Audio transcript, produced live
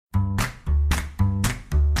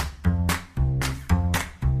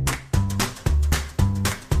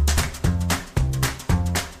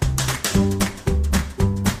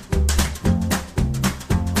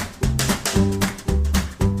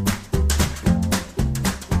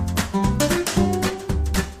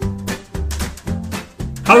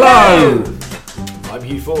Hello! I'm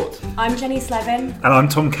Hugh Fort. I'm Jenny Slevin. And I'm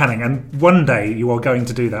Tom Canning, and one day you are going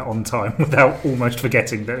to do that on time without almost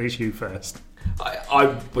forgetting that it's you first.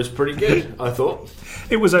 I was pretty good, I thought.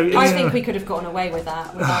 It was. I think we could have gotten away with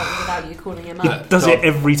that without you calling him up. Does Tom, it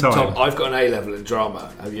every time? Tom, I've got an A level in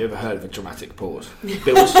drama. Have you ever heard of a dramatic pause? It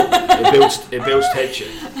builds tension.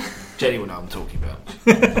 Jenny will know what I'm talking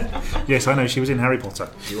about. Yes, I know. She was in Harry Potter.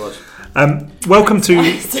 She was.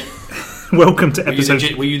 Welcome to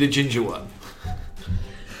episode. Were you the ginger one?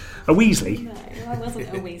 A Weasley. No, I wasn't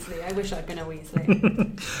a Weasley. I wish I'd been a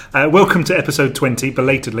Weasley. Welcome to episode 20,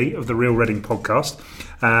 belatedly, of the Real Reading podcast.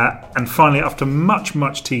 And finally, after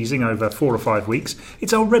much teasing over 4 or 5 weeks,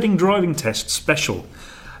 it's our Reading driving test special.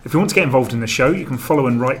 If you want to get involved in the show, you can follow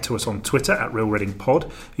and write to us on Twitter at Real Reading Pod.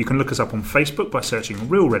 You can look us up on Facebook by searching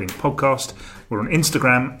Real Reading Podcast. We're on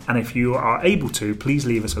Instagram, and if you are able to, please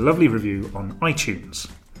leave us a lovely review on iTunes.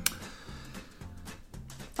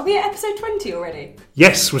 Are we at episode 20 already?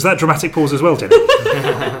 Yes, was that dramatic pause as well, Jenny?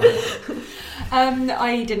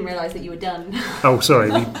 I didn't realise that you were done. Oh, sorry,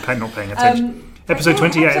 we're not paying attention. Episode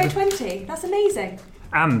 20, yeah. Episode 20, that's amazing.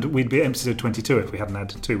 And we'd be at episode 22 if we hadn't had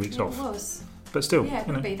 2 weeks off. It was. But still, yeah, it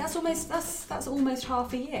would be. That's almost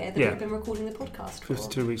half a year that we've been recording the podcast for.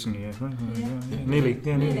 52 weeks in a year. Yeah.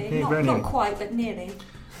 Nearly. Not quite, but nearly.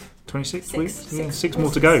 26 weeks? Six more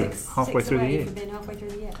to go. Halfway through the year. From being halfway through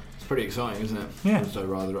the year. It's pretty exciting, isn't it? Yeah. Also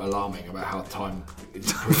rather alarming about how time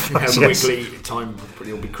is quickly time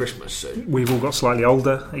will be Christmas soon. We've all got slightly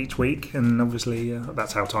older each week, and obviously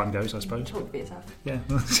that's how time goes, I suppose. Talk for yourself. Yeah.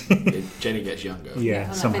 Jenny gets younger.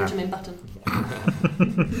 Yeah, somehow. Benjamin Button.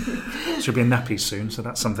 Should be a nappy soon, so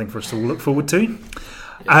that's something for us to all look forward to.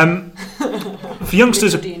 For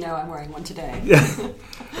youngsters, do you know I'm wearing one today?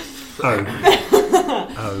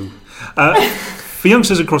 For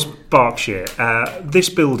youngsters across Berkshire, this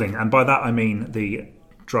building, and by that I mean the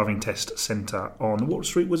driving test centre on what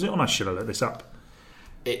street was it on? I should have looked this up.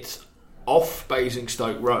 It's off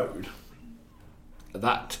Basingstoke Road.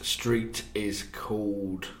 That street is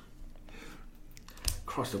called.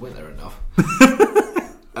 Christ, I went there enough.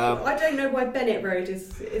 I don't know why Bennett Road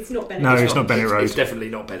is. It's not Bennett. No, it's not Bennett Road. It's definitely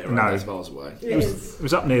not Bennett Road. No. That's miles away. It is. It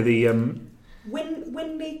was up near the.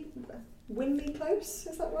 Winley Close.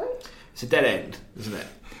 Is that right? It's a dead end, isn't it?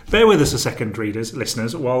 Bear with us a second,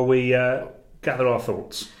 listeners, while we gather our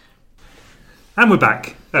thoughts. And we're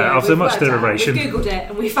back after much deliberation. We googled it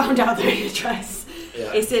and we found out the address.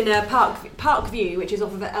 Yeah. It's in Park View, which is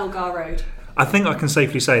off of Elgar Road. I think I can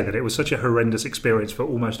safely say that it was such a horrendous experience for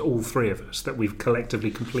almost all three of us that we've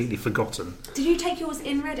collectively completely forgotten. Did you take yours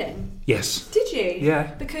in Reading? Yes. Did you?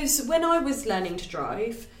 Yeah. Because when I was learning to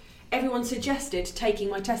drive, everyone suggested taking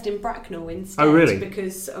my test in Bracknell instead. Oh, really?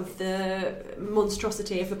 Because of the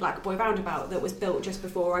monstrosity of the Black Boy Roundabout that was built just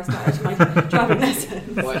before I started my driving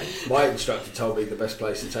lessons. My instructor told me the best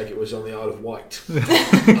place to take it was on the Isle of Wight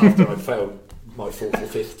after I'd failed my 4th or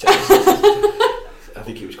 5th test. I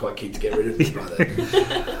think he was quite keen to get rid of me by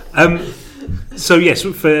then. So yes,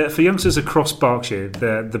 for youngsters across Berkshire,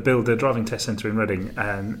 the driving test centre in Reading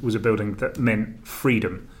was a building that meant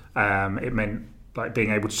freedom. It meant like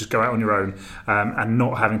being able to just go out on your own and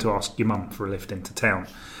not having to ask your mum for a lift into town.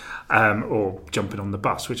 Or jumping on the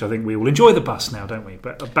bus, which I think we all enjoy the bus now, don't we?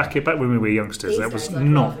 But back when we were youngsters, that was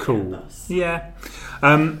not cool. Yeah.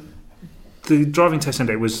 The driving test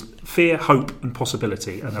centre was fear, hope and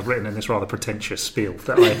possibility, and I've written in this rather pretentious spiel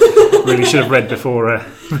that I really should have read before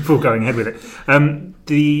going ahead with it.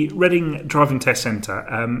 The Reading Driving Test Centre,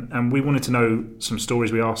 and we wanted to know some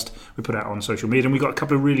stories we put out on social media, and we got a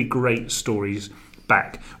couple of really great stories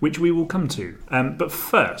back, which we will come to. But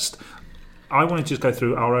first, I wanted to just go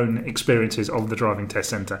through our own experiences of the driving test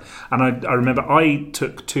centre, and I remember I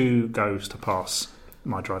took 2 goes to pass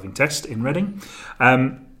my driving test in Reading.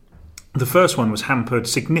 The first one was hampered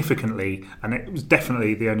significantly, and it was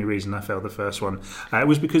definitely the only reason I failed the first one. It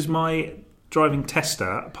was because my driving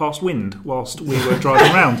tester passed wind whilst we were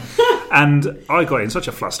driving around. And I got in such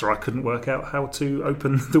a fluster I couldn't work out how to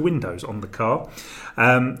open the windows on the car.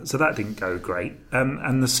 So that didn't go great.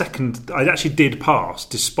 And the second, I actually did pass,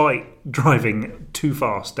 despite driving too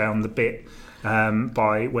fast down the bit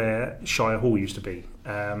by where Shire Hall used to be.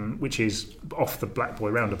 Which is off the Black Boy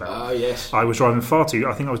Roundabout. Oh, yes. I was driving far too.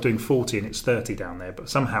 I think I was doing 40 and it's 30 down there, but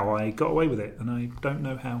somehow I got away with it, and I don't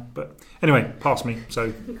know how. But anyway, passed me,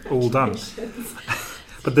 so all done.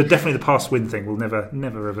 But definitely the past wind thing will never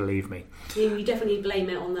ever leave me. You definitely blame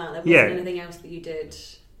it on that. There wasn't anything else that you did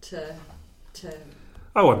to.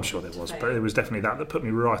 Oh, I'm sure there was, but it was definitely that put me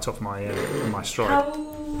right off my stride.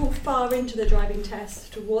 How far into the driving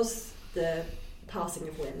test was the passing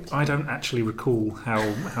of wind. I don't actually recall how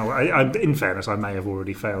in fairness, I may have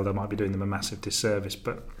already failed. I might be doing them a massive disservice,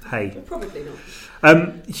 but hey. Well, probably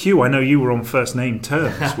not. Hugh, I know you were on first name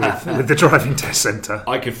terms with the driving test centre.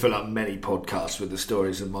 I could fill up many podcasts with the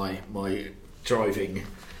stories of my driving,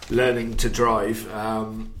 learning to drive.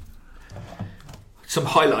 Some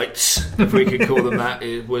highlights, if we could call them that,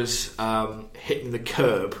 it was hitting the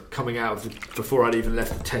curb coming out of before I'd even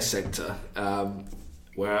left the test centre,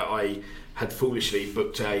 where I had foolishly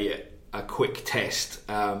booked a quick test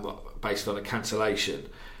based on a cancellation,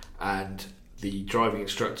 and the driving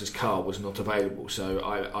instructor's car was not available, so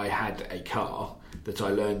I had a car that I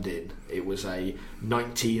learned in. It was a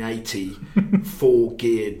 1980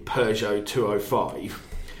 four-geared Peugeot 205,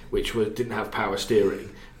 which didn't have power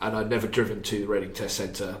steering, and I'd never driven to the Reading Test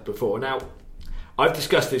Centre before. Now, I've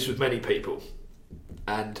discussed this with many people,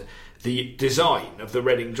 and the design of the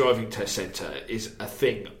Reading Driving Test Centre is a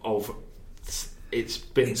thing of... It's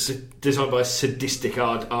been designed by a sadistic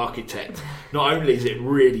architect. Not only is it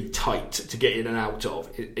really tight to get in and out of,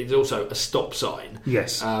 it's also a stop sign.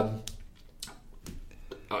 Yes.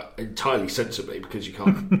 Entirely sensibly, because you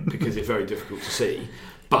can't, because it's very difficult to see.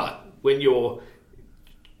 But when you're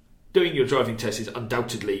doing your driving test, is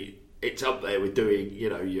undoubtedly it's up there with doing, you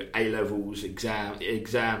know, your A levels,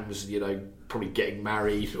 exams, you know, probably getting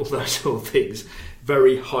married, all those sort of things.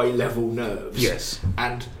 Very high level nerves. Yes.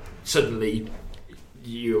 And suddenly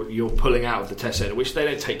you're pulling out of the test centre, which they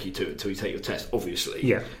don't take you to until you take your test, obviously.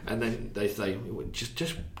 Yeah. And then they say,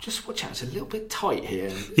 just watch out, it's a little bit tight here,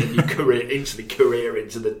 and you instantly career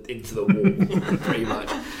into the wall, pretty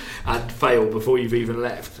much, and fail before you've even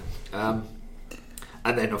left. And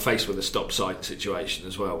then I'm faced with a stop sign situation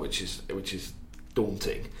as well, which is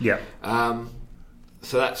daunting. Yeah.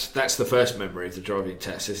 So that's the first memory of the driving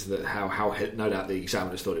test, is that how no doubt the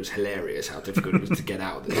examiners thought it was hilarious how difficult it was to get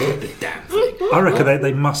out of the damn thing. I reckon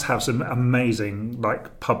they must have some amazing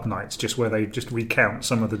like pub nights just where they just recount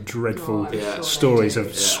some of the dreadful stories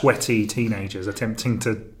of sweaty teenagers attempting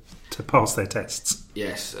to pass their tests.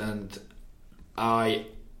 Yes, and I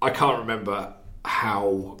can't remember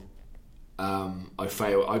how I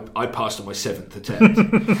failed. I passed on my 7th attempt,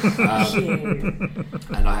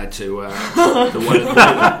 and I had to.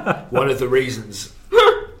 One of the reasons.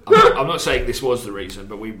 I'm not saying this was the reason,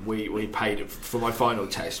 but we paid for my final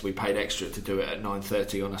test. We paid extra to do it at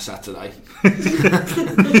 9:30 on a Saturday,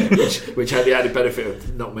 which had the added benefit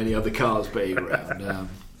of not many other cars being around.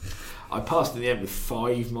 I passed in the end with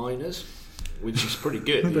 5 minors, which is pretty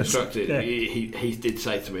good. The instructor, he did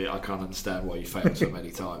say to me, "I can't understand why you failed so many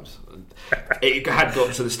times." And it had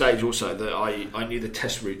gotten to the stage also that I knew the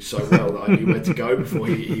test route so well that I knew where to go before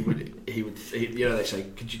he would you know, they say,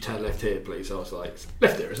 "Could you turn left here, please?" I was like,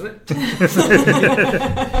 "Left there, isn't it?" and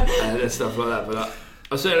stuff like that. But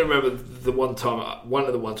I certainly remember one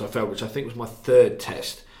of the ones I failed, which I think was my 3rd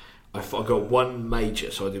test. I got one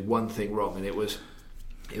major, so I did one thing wrong, and it was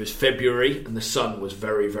February and the sun was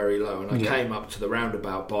very, very low, and I came up to the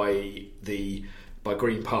roundabout by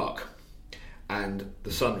Green Park, and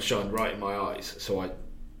the sun shined right in my eyes, so I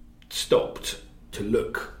stopped to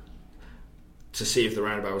look to see if the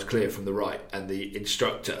roundabout was clear from the right, and the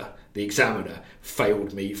examiner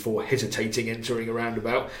failed me for hesitating entering a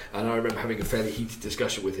roundabout. And I remember having a fairly heated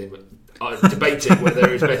discussion with him, debating whether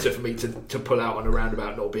it's better for me to pull out on a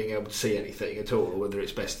roundabout not being able to see anything at all, or whether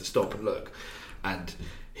it's best to stop and look. And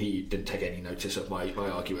he didn't take any notice of my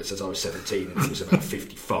arguments, as I was 17 and he was about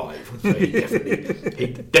 55. So he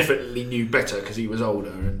definitely knew better because he was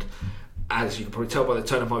older. And as you can probably tell by the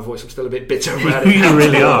tone of my voice, I'm still a bit bitter about it. You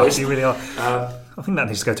really are. I think that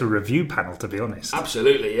needs to go to a review panel, to be honest.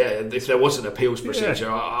 Absolutely, yeah. And if there was an appeals procedure,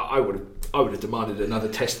 I would have demanded another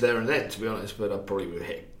test there and then, to be honest. But I probably would have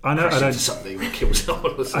hit. I know something that kills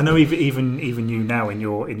someone. Or something. I know even you now in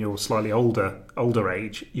your slightly older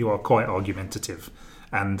age, you are quite argumentative,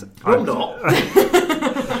 and I'm not.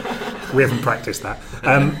 We haven't practiced that.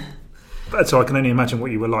 So I can only imagine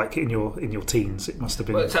what you were like in your teens. It must have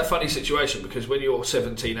been. Well, it's that funny situation because when you're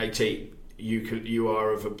 17, 18, you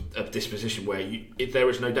are of a disposition where there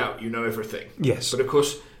is no doubt you know everything. Yes. But of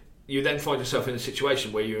course, you then find yourself in a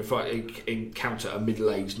situation where you encounter a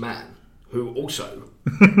middle-aged man who also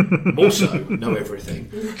know everything.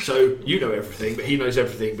 So you know everything, but he knows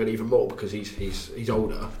everything, but even more because he's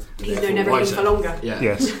older. He's known everything for longer. Yeah.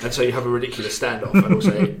 Yes. And so you have a ridiculous standoff. And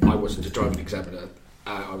also, I wasn't a driving examiner.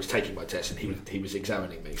 I was taking my test, and he was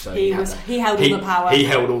examining me. So he held all the power. He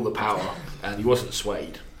held all the power, and he wasn't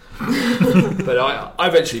swayed. But I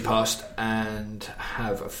eventually passed and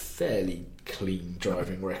have a fairly clean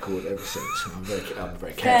driving record ever since. I'm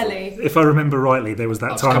very careful. Fairly. If I remember rightly, there was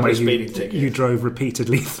that I've time got where a speeding ticket. you drove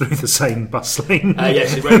repeatedly through the same bus lane.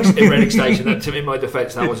 Yes, in Reading Station. In my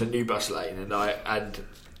defence, that was a new bus lane, and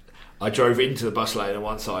I drove into the bus lane on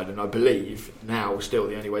one side, and I believe now still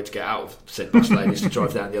the only way to get out of said bus lane is to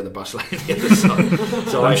drive down the other bus lane on the other side.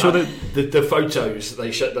 So I'm sure that the photos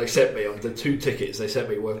they sent me of the 2 tickets they sent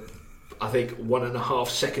me were, I think, 1.5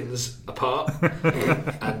 seconds apart,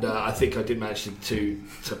 and I think I did manage to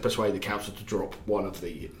persuade the council to drop one of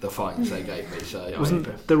the fines they gave me. So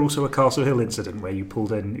wasn't there also a Castle Hill incident where you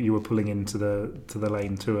were pulling into the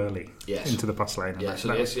lane too early? Yes. Into the bus lane. Yes,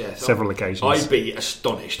 several occasions. I'd be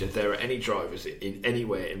astonished if there are any drivers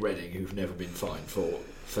anywhere in Reading who've never been fined for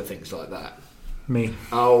things like that. Me.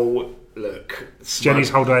 Oh, look. Jenny's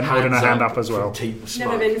holding her hand up as well.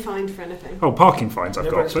 Never been fined for anything. Oh, parking fines I've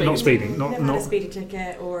Never got, but not speeding. Never had a speeding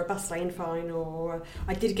ticket or a bus lane fine, or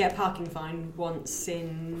I did get a parking fine once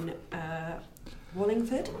in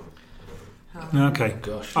Wallingford. Okay.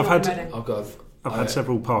 Gosh. I've had I've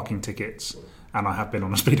several parking tickets, and I have been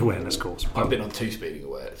on a speed awareness course. I've been on 2 speed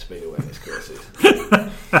awareness courses.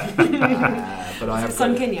 But I have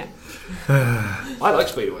sunk in yet. I like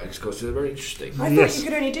speed awareness courses, they're very interesting. I thought you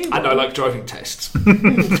could only do one. And I like driving tests.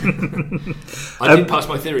 I did pass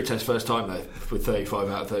my theory test first time though, with 35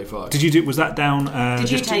 out of 35. Did you do? Was that down?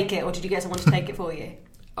 Did you take it, or did you get someone to take it for you?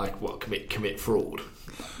 Commit fraud?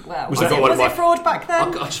 Well, Was it fraud back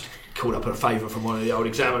then? I just called up a favour from one of the old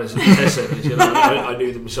examiners at the test centres. You know, I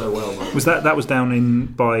knew them so well. Man. Was that was down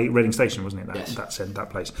by Reading Station, wasn't it? Yes. That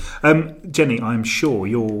place. Jenny, I'm sure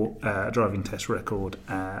your driving test record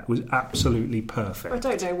was absolutely perfect. I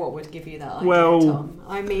don't know what would give you that idea, Well, Tom.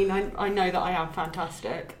 I mean, I know that I am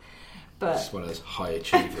fantastic, but it's one of those high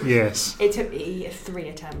achievers. Yes. It took me 3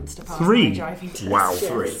 attempts to pass 3? my driving test. Wow.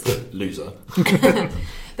 Yes. 3. Loser.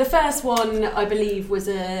 The first one, I believe, was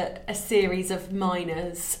a series of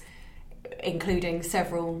minors, including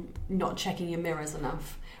several not checking your mirrors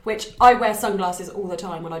enough, which I wear sunglasses all the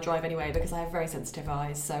time when I drive anyway because I have very sensitive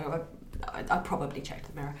eyes, so I probably checked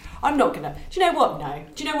the mirror. I'm not going to... Do you know what? No.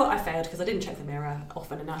 Do you know what? I failed because I didn't check the mirror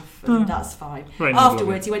often enough, and that's fine. Right,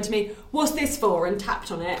 Afterwards, he went to me, "What's this for?" and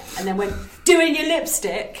tapped on it, and then went, "Doing your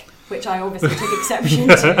lipstick," which I obviously took exception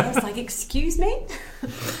to. I was like, "Excuse me?"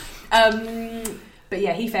 But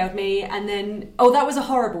yeah, he failed me, and then that was a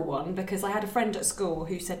horrible one because I had a friend at school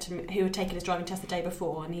who said to me, who had taken his driving test the day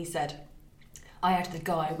before, and he said, I had the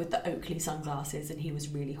guy with the Oakley sunglasses, and he was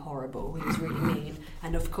really horrible. He was really mean.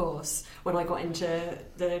 And of course, when I got into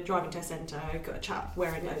the driving test centre, I got a chap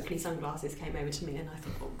wearing Oakley sunglasses came over to me, and I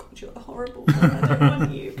thought, "Oh God, you're horrible. I don't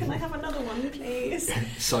want you. Can I have another one, please?"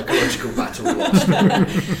 Psychological battle lost.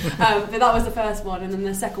 But that was the first one, and then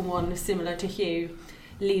the second one, similar to Hugh.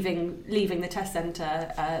 Leaving the test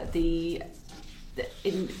centre,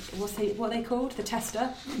 what are they called? The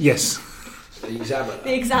tester? Yes. The examiner.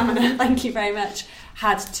 The examiner, thank you very much,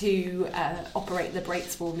 had to operate the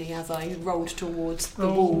brakes for me as I rolled towards the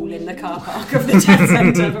wall in the car park of the test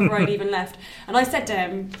centre before I'd even left. And I said to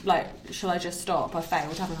him, like, "Shall I just stop? I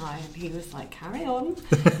failed, haven't I?" And he was like, "Carry on."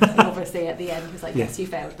 And obviously at the end he was like, "Yes, you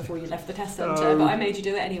failed before you left the test centre, but I made you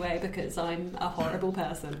do it anyway because I'm a horrible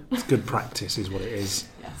person." It's good practice is what it is.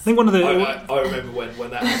 Yes. I think one of the... I remember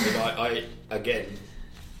when that happened, I again...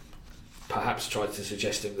 perhaps tried to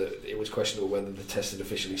suggest to him that it was questionable whether the test had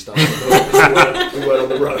officially started. we weren't on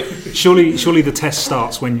the road. Surely the test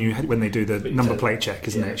starts when they do the number plate check,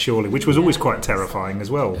 isn't it? Surely, which was always quite terrifying as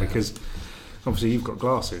well because obviously you've got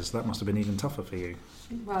glasses. That must have been even tougher for you.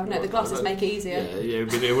 Well, no, the glasses make it easier. Yeah,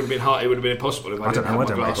 it would have been hard. It would have been impossible if I didn't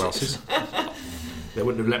have my glasses. They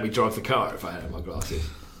wouldn't have let me drive the car if I had my glasses.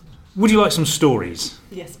 Would you like some stories?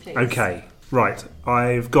 Yes, please. Okay. Right,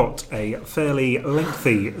 I've got a fairly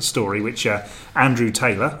lengthy story which Andrew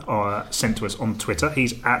Taylor sent to us on Twitter.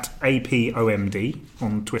 He's at APOMD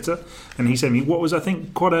on Twitter, and he sent me what was, I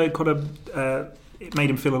think, quite a. It made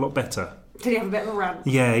him feel a lot better. Did he have a bit of a rant?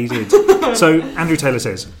 Yeah, he did. So Andrew Taylor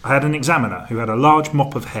says, "I had an examiner who had a large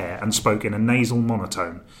mop of hair and spoke in a nasal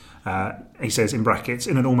monotone." He says in brackets,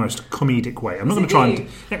 in an almost comedic way. I'm not going to try and.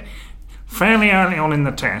 Fairly early on in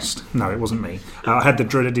the test, no, it wasn't me, I had the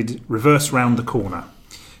dreaded reverse round the corner.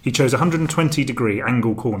 He chose a 120-degree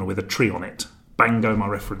angle corner with a tree on it. Bang go my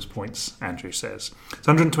reference points, Andrew says. It's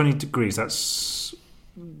 120 degrees, that's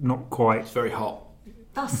not quite... It's very hot.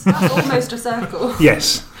 That's almost a circle.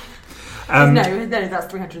 Yes. No, that's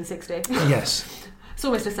 360. Yes. It's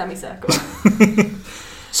almost a semicircle.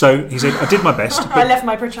 So he said, "I did my best." I left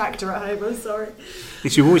my protractor at home, I'm sorry.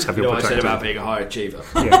 You always have your protractor. I said about being a high achiever.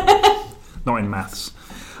 Yeah. Not in maths.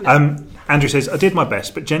 Andrew says, I did my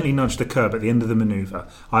best, but gently nudged the curb at the end of the manoeuvre.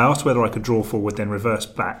 I asked whether I could draw forward, then reverse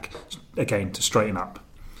back again to straighten up.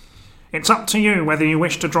 It's up to you whether you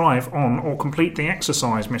wish to drive on or complete the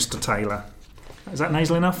exercise, Mr. Taylor. Is that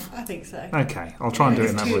nasal enough? I think so. Okay, I'll try and do it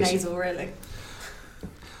in that voice. It's too nasal, really.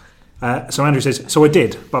 So Andrew says, so I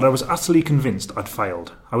did, but I was utterly convinced I'd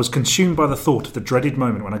failed. I was consumed by the thought of the dreaded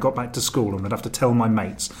moment when I got back to school and would have to tell my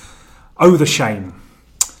mates. Oh, the shame.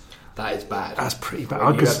 That is bad. That's pretty bad.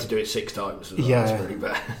 Well, you have to do it 6 times. Yeah. That's pretty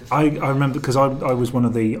bad. I remember because I was one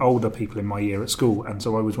of the older people in my year at school, and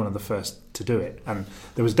so I was one of the first to do it. And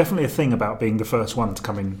there was definitely a thing about being the first one to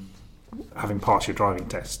come in having passed your driving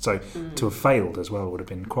test. So to have failed as well would have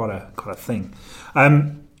been quite a thing.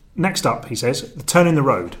 Next up, he says, the turn in the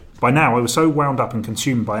road. By now, I was so wound up and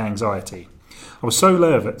consumed by anxiety. I was so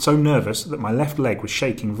nervous that my left leg was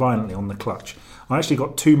shaking violently on the clutch. I actually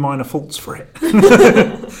got 2 minor faults for it.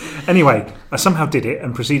 Anyway, I somehow did it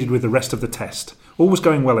and proceeded with the rest of the test. All was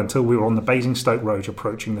going well until we were on the Basingstoke Road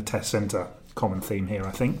approaching the test centre. Common theme here,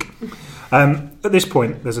 I think. At this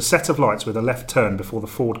point, there's a set of lights with a left turn before the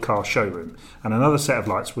Ford car showroom and another set of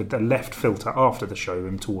lights with a left filter after the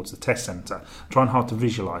showroom towards the test centre. Trying hard to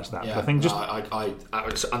visualise that. Yeah, But I think just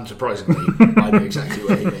unsurprisingly, I know exactly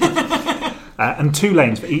what he means. and 2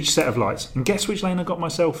 lanes for each set of lights. And guess which lane I got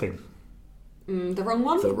myself in? The wrong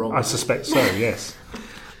one? The wrong I one. suspect so, yes.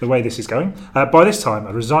 The way this is going. By this time,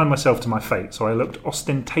 I resigned myself to my fate, so I looked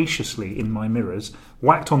ostentatiously in my mirrors,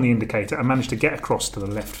 whacked on the indicator, and managed to get across to the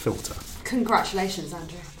left filter. Congratulations,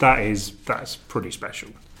 Andrew. That's pretty special.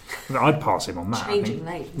 I'd pass him on that. Changing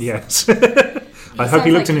I think. lanes. Yes. I hope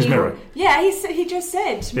he looked in his mirror. Yeah, he just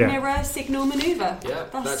said Yeah. mirror signal manoeuvre. Yeah,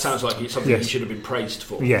 that sounds like something Yes. he should have been praised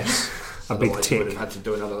for. Yes. A big Otherwise, he would tick. have had to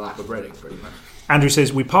do another lap of Reading, pretty much. Andrew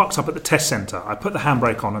says, we parked up at the test centre. I put the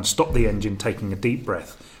handbrake on and stopped the engine, taking a deep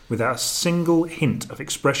breath. Without a single hint of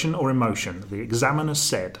expression or emotion, the examiner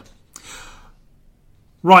said,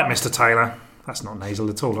 Right, Mr. Taylor. That's not nasal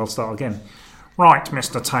at all. I'll start again. Right,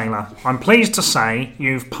 Mr. Taylor. I'm pleased to say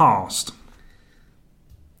you've passed.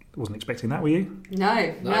 Wasn't expecting that, were you?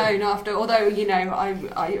 No, not after. Although I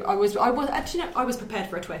was prepared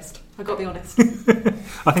for a twist. I've got to be honest.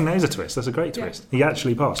 I think that is a twist. That's a great twist. He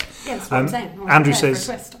actually passed. Yeah, that's what I'm saying. I was Andrew prepared says.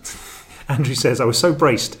 for a twist. Andrew says, I was so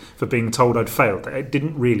braced for being told I'd failed that it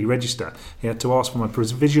didn't really register. He had to ask for my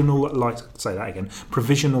provisional licence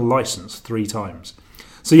 3 times.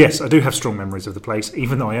 So yes, I do have strong memories of the place,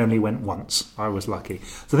 even though I only went once. I was lucky.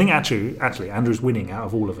 So I think actually Andrew's winning out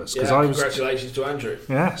of all of us. Yeah, congratulations to Andrew.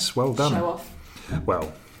 Yes, well done. Show off.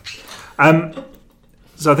 Well,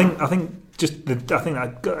 so I think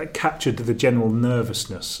I captured the general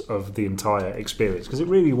nervousness of the entire experience because it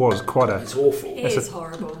really was quite a. It's awful. It is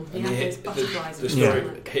horrible. You have those butterflies. The story.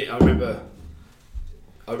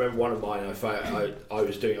 I remember one of mine. I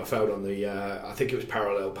failed on the. I think it was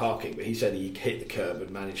parallel parking, but he said he hit the curb and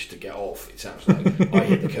managed to get off. It sounds like I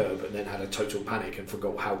hit the curb and then had a total panic and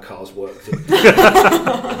forgot how cars worked and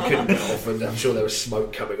couldn't get off. And I'm sure there was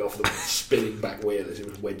smoke coming off the spinning back wheel as it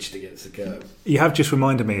was wedged against the curb. You have just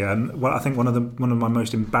reminded me. I think one of my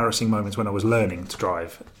most embarrassing moments when I was learning to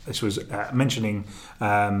drive. This was mentioning.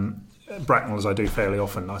 Bracknell, as I do fairly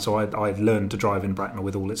often. So I learned to drive in Bracknell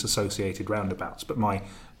with all its associated roundabouts, but my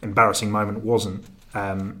embarrassing moment wasn't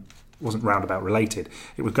roundabout related.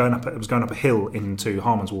 It was going up a hill into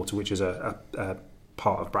Harmanswater, which is a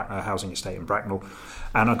part of a housing estate in Bracknell,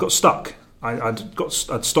 and I got stuck. I'd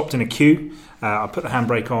stopped in a queue. I put the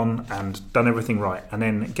handbrake on and done everything right, and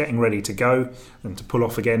then getting ready to go and to pull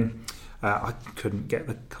off again. I couldn't get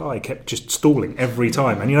the car. I kept just stalling every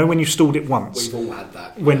time. And you know when you stalled it once? We've all had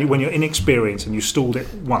that. When you're inexperienced and you stalled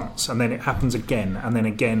it once and then it happens again and then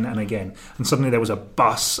again and again. And suddenly there was a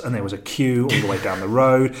bus and there was a queue all the way down the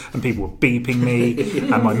road and people were beeping me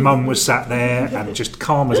and my mum was sat there and just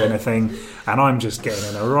calm as anything. And I'm just getting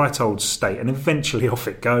in a right old state. And eventually off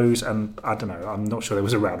it goes. And I don't know, I'm not sure there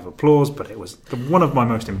was a round of applause, but it was one of my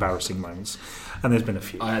most embarrassing moments. And there's been a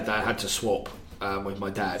few. I had to swap. With my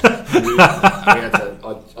dad, I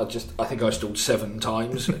think I stalled 7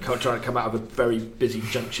 times trying to come out of a very busy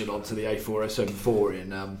junction onto the A474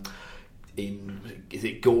 in is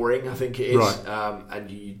it Goring? I think it is. Right. And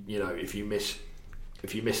you know if you miss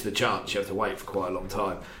the chance, you have to wait for quite a long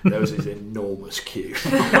time. There was this enormous queue.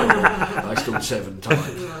 I stalled 7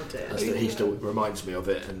 times. He still reminds me of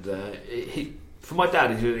it, and for my dad,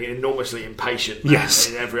 he's an enormously impatient man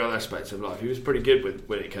in every other aspect of life. He was pretty good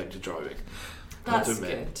when it came to driving. That's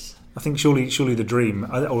good. I think surely the dream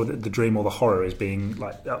or the horror is being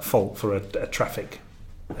like at fault for a traffic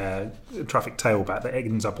traffic tailback that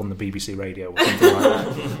ends up on the BBC radio or something like that.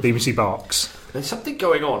 BBC Barks. There's something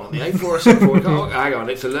going on the A474. Oh, hang on,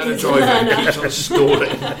 it's a learner driver that keeps on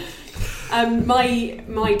stalling.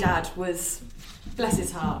 My dad was, bless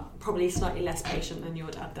his heart, probably slightly less patient than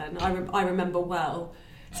your dad then. I remember well.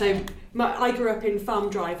 So I grew up in Farm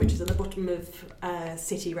Drive, which is at the bottom of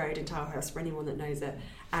City Road in Towerhurst, for anyone that knows it.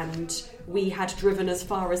 And we had driven as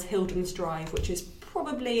far as Hildon's Drive, which is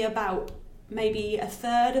probably about maybe a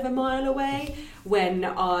third of a mile away, when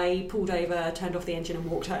I pulled over, turned off the engine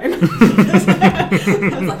and walked home. I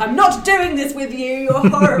was like, I'm not doing this with you, you're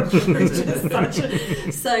horrible.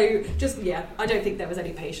 I don't think there was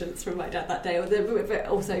any patience from my dad that day, but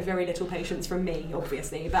also very little patience from me,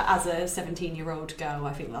 obviously, but as a 17-year-old girl,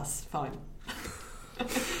 I think that's fine.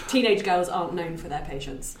 Teenage girls aren't known for their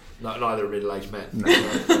patience. No, neither are middle-aged men.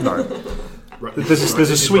 No. There's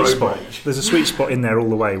a sweet spot. There's a sweet spot in there all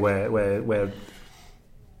the way where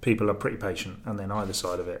people are pretty patient, and then either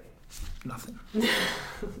side of it, nothing. Do you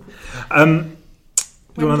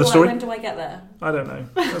want another story? When do I get there? I don't know.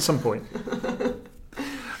 At some point. Do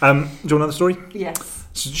you want another story? Yes.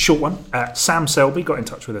 It's a short one. Sam Selby got in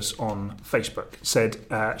touch with us on Facebook.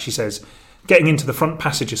 She says, getting into the front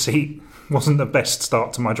passenger seat wasn't the best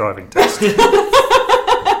start to my driving test.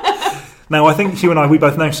 Now, I think you and we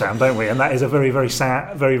both know Sam, don't we? And that is a very, very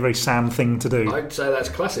Sam thing to do. I'd say that's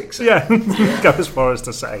classic Sam. Yeah, go as far as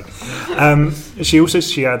to say.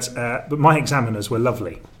 She adds, but my examiners were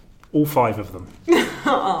lovely. All 5 of them.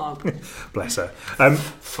 Bless her.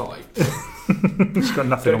 5. She's got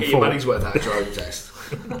nothing on 4. Get your money's worth out of driving test.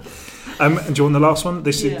 And do you want the last one?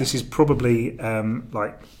 This is probably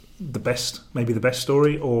the best, maybe the best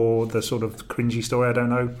story, or the sort of cringy story. I don't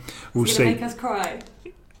know. We'll see. Make us cry.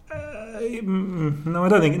 No, I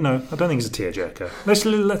don't think. No, I don't think it's a tearjerker. Let's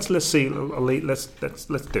see.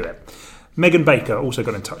 Let's do it. Megan Baker also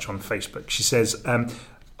got in touch on Facebook. She says,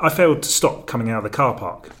 "I failed to stop coming out of the car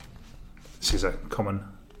park." This is a common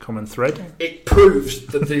thread. It proves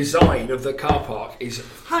the design of the car park is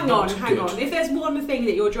Hang on. good. If there's one thing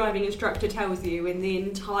that your driving instructor tells you in the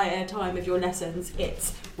entire time of your lessons,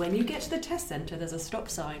 it's when you get to the test centre, there's a stop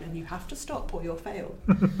sign and you have to stop or you'll fail.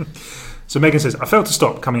 So Megan says, I failed to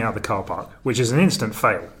stop coming out of the car park, which is an instant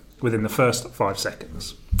fail within the first 5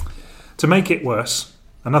 seconds. To make it worse,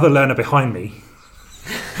 another learner behind me...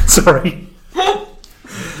 Sorry.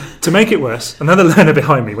 To make it worse, another learner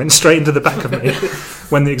behind me went straight into the back of me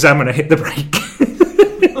when the examiner hit the brake.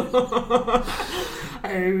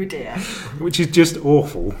 Oh dear. Which is just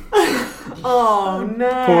awful. Oh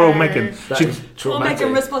no. Poor old Megan. Poor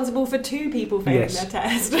Megan, responsible for 2 people failing their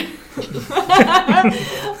test.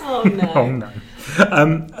 Oh no. Oh no.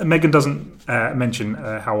 Megan doesn't mention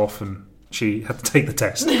how often she had to take the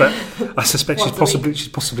test, but I suspect she's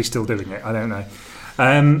possibly still doing it. I don't know.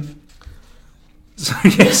 So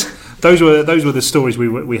yes, those were the stories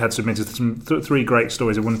we had submitted. Some 3 great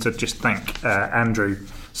stories. I wanted to just thank Andrew,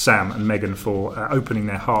 Sam, and Megan for opening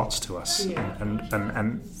their hearts to us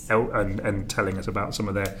and telling us about some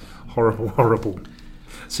of their horrible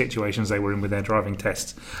situations they were in with their driving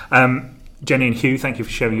tests. Jenny and Hugh, thank you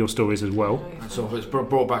for sharing your stories as well. So it's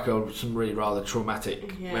brought back some really rather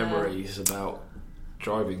traumatic memories about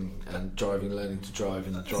driving, learning to drive,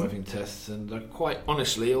 and driving tests. And quite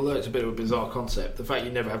honestly, although it's a bit of a bizarre concept, the fact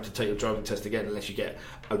you never have to take your driving test again unless you get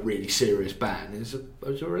a really serious ban is a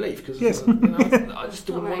relief, because I just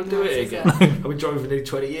don't want to do it again. I've been driving for nearly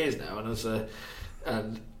 20 years now, and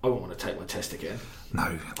I won't want to take my test again.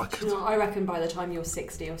 No, I reckon by the time you're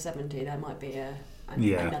 60 or 70, there might be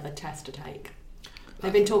another test to take.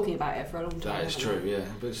 They've been talking about it for a long time. That is true, yeah.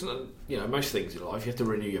 But it's not, most things in life, you have to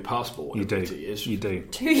renew your passport every 2 years. You do.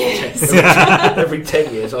 2 years. Every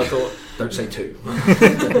 10 years, I thought, don't say 2.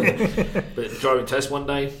 But driving test one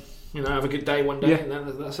day, have a good day one day, and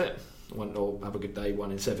that's it. Or have a good day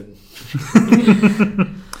 1 in 7.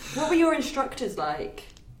 What were your instructors like?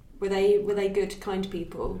 Were they good, kind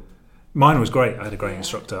people? Mine was great. I had a great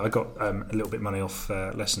instructor. I got a little bit of money off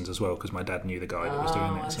lessons as well, because my dad knew the guy that was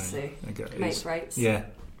doing it. I see. Mate rates. Yeah.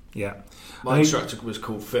 My instructor was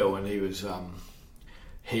called Phil, and he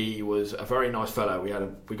was a very nice fellow. We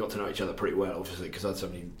got to know each other pretty well, obviously, because I had so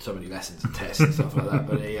many lessons and tests and stuff like that.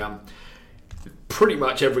 But he pretty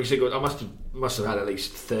much every single... I must have had at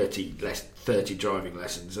least 30 driving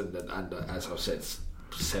lessons, and as I've said,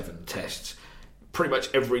 7 tests. Pretty much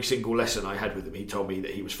every single lesson I had with him, he told me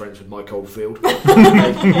that he was friends with Mike Oldfield. He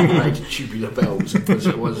made Tubular Bells.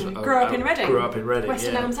 Grew up in Reading.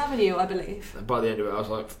 Western Elms Avenue, I believe. And by the end of it, I was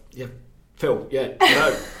like, Phil, he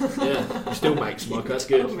still makes Mike. That's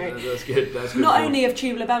good. That's good. Not only of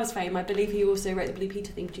Tubular Bells fame, I believe he also wrote the Blue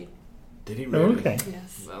Peter theme tune. Did he really? Oh, okay.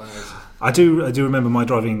 Yes. Well, I do remember my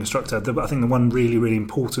driving instructor. I do remember my driving instructor. I think the one really, really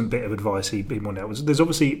important bit of advice he wanted out was there's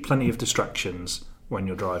obviously plenty of distractions when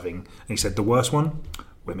you're driving. And he said the worst one,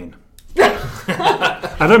 women.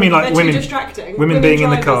 I don't mean like They're women too distracting. Women being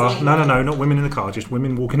in the drivers car. No, not women in the car. Just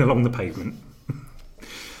women walking along the pavement.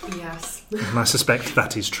 Yes. And I suspect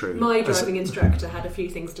that is true. My driving instructor had a few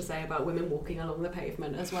things to say about women walking along the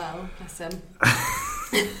pavement as well. Bless him.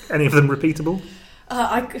 Any of them repeatable?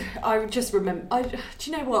 I just remember.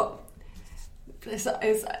 Do you know what?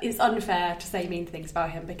 It's unfair to say mean things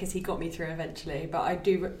about him because he got me through eventually. But I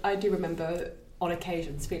do remember on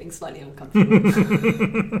occasions feeling slightly uncomfortable.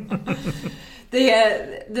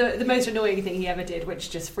 The most annoying thing he ever did, which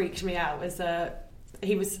just freaked me out, was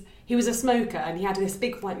he was a smoker and he had this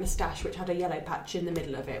big white moustache which had a yellow patch in the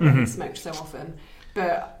middle of it where he smoked so often.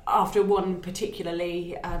 But after one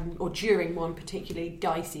particularly, or during one particularly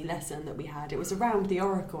dicey lesson that we had, it was around the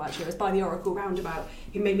Oracle actually, it was by the Oracle roundabout,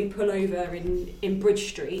 he made me pull over in Bridge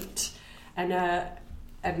Street and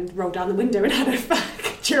roll down the window and had a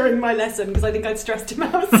fuck during my lesson because I think I'd stressed him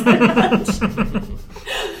out so much.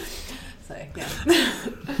 So, yeah.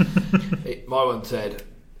 My one said,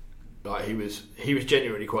 like, he was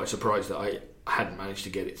genuinely quite surprised that I hadn't managed to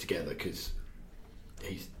get it together because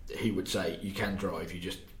he would say, you can drive, you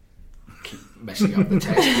just keep messing up the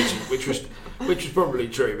test, which was probably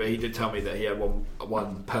true, but he did tell me that he had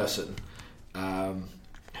one person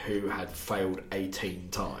who had failed 18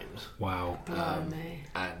 times. Wow.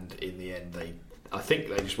 And in the end, I think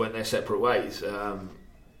they just went their separate ways.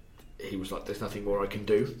 He was like, there's nothing more I can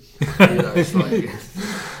do. It's like,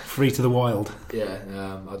 free to the wild. Yeah,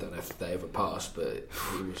 I don't know if they ever passed, but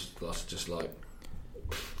he was just like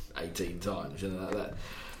 18 times, like that.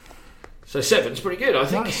 So 7's pretty good, I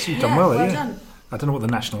think. Nice, you've done well done. I don't know what the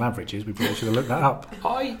national average is. We probably should have looked that up.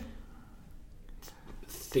 I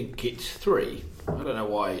think it's 3. I don't know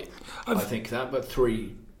why I think that, but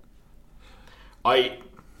 3. I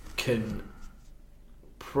can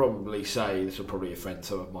probably say this will probably offend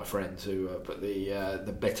some of my friends but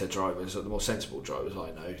the better drivers, or the more sensible drivers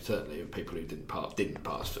I know, certainly people who didn't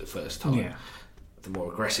pass for the first time. Yeah. The more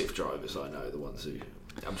aggressive drivers I know, the ones who,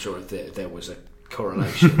 I'm sure if there was a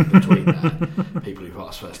correlation between that, people who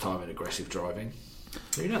pass first time in aggressive driving.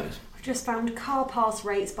 Who knows? I've just found car pass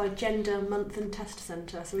rates by gender, month and test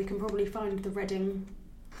centre, so we can probably find the Reading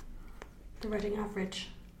average.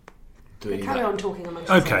 Carry on talking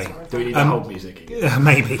amongst ourselves. Do we need the whole music again? Yeah,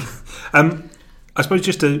 maybe. I suppose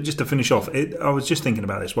just to finish off, I was just thinking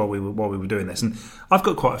about this while we were doing this, and I've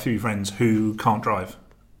got quite a few friends who can't drive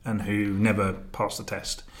and who never pass the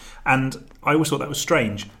test, and I always thought that was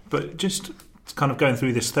strange. But just kind of going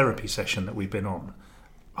through this therapy session that we've been on,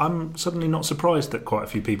 I'm suddenly not surprised that quite a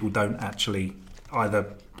few people don't necessarily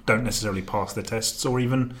pass their tests or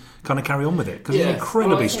even kind of carry on with it because it's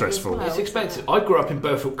incredibly stressful. It's expensive. I grew up in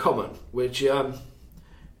Burfield Common, which it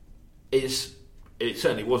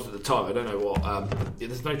certainly was at the time. I don't know what.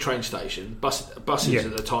 There's no train station. Buses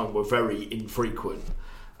at the time were very infrequent.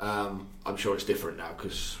 I'm sure it's different now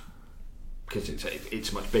because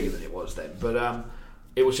it's much bigger than it was then. But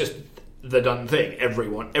it was just the done thing.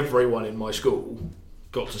 Everyone in my school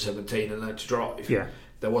got to 17 and learned to drive. Yeah.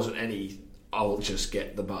 There wasn't any, I'll just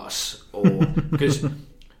get the bus, or because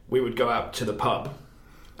we would go out to the pub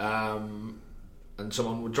and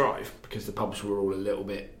someone would drive because the pubs were all a little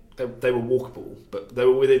bit, they were walkable, but they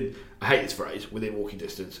were within, I hate this phrase, within walking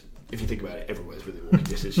distance. If you think about it, everywhere's within walking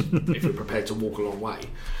distance if you're prepared to walk a long way.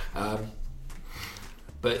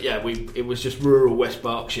 But yeah, it was just rural West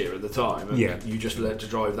Berkshire at the time, and you just learnt to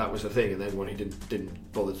drive. That was the thing, and everyone who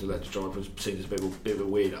didn't bother to learn to drive was seen as a bit of a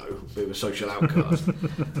weirdo, a bit of a social outcast,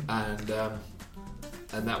 and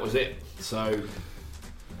that was it. So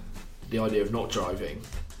the idea of not driving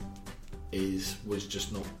was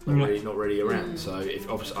just not really around. So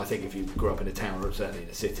I think if you grew up in a town or certainly in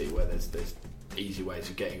a city where there's easy ways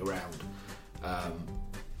of getting around,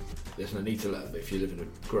 there's no need to learn. But if you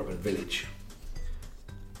grew up in a village,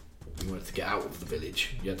 you wanted to get out of the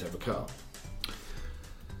village, you had to have a car.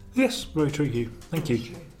 Yes, very true, Hugh. Thank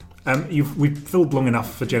you. We've filled long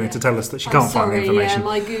enough for Jenny to tell us that she can't find the information.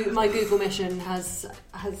 Yeah, my Google mission has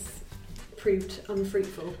proved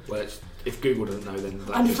unfruitful. Well, if Google doesn't know, then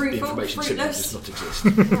the information simply does not exist.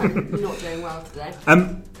 No, I'm not doing well today.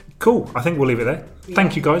 Cool. I think we'll leave it there. Yeah.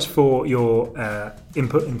 Thank you guys for your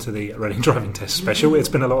input into the Reading Driving Test special. It's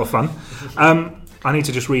been a lot of fun. I need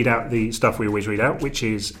to just read out the stuff we always read out, which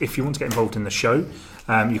is if you want to get involved in the show,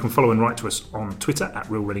 you can follow and write to us on Twitter at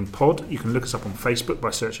Real Reading Pod. You can look us up on Facebook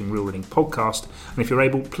by searching Real Reading Podcast. And if you're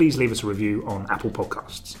able, please leave us a review on Apple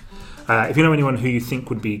Podcasts. If you know anyone who you think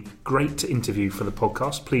would be great to interview for the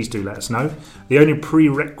podcast, please do let us know. The only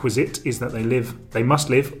prerequisite is that they must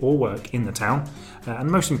live or work in the town,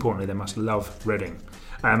 and most importantly, they must love Reading.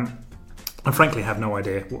 I frankly have no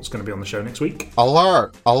idea what's going to be on the show next week.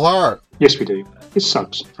 Alert! Alert! Yes, we do. It's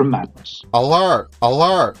Suggs from Madness. Alert!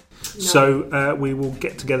 Alert! No. So we will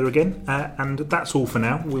get together again, and that's all for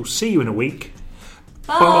now. We'll see you in a week.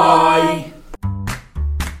 Bye.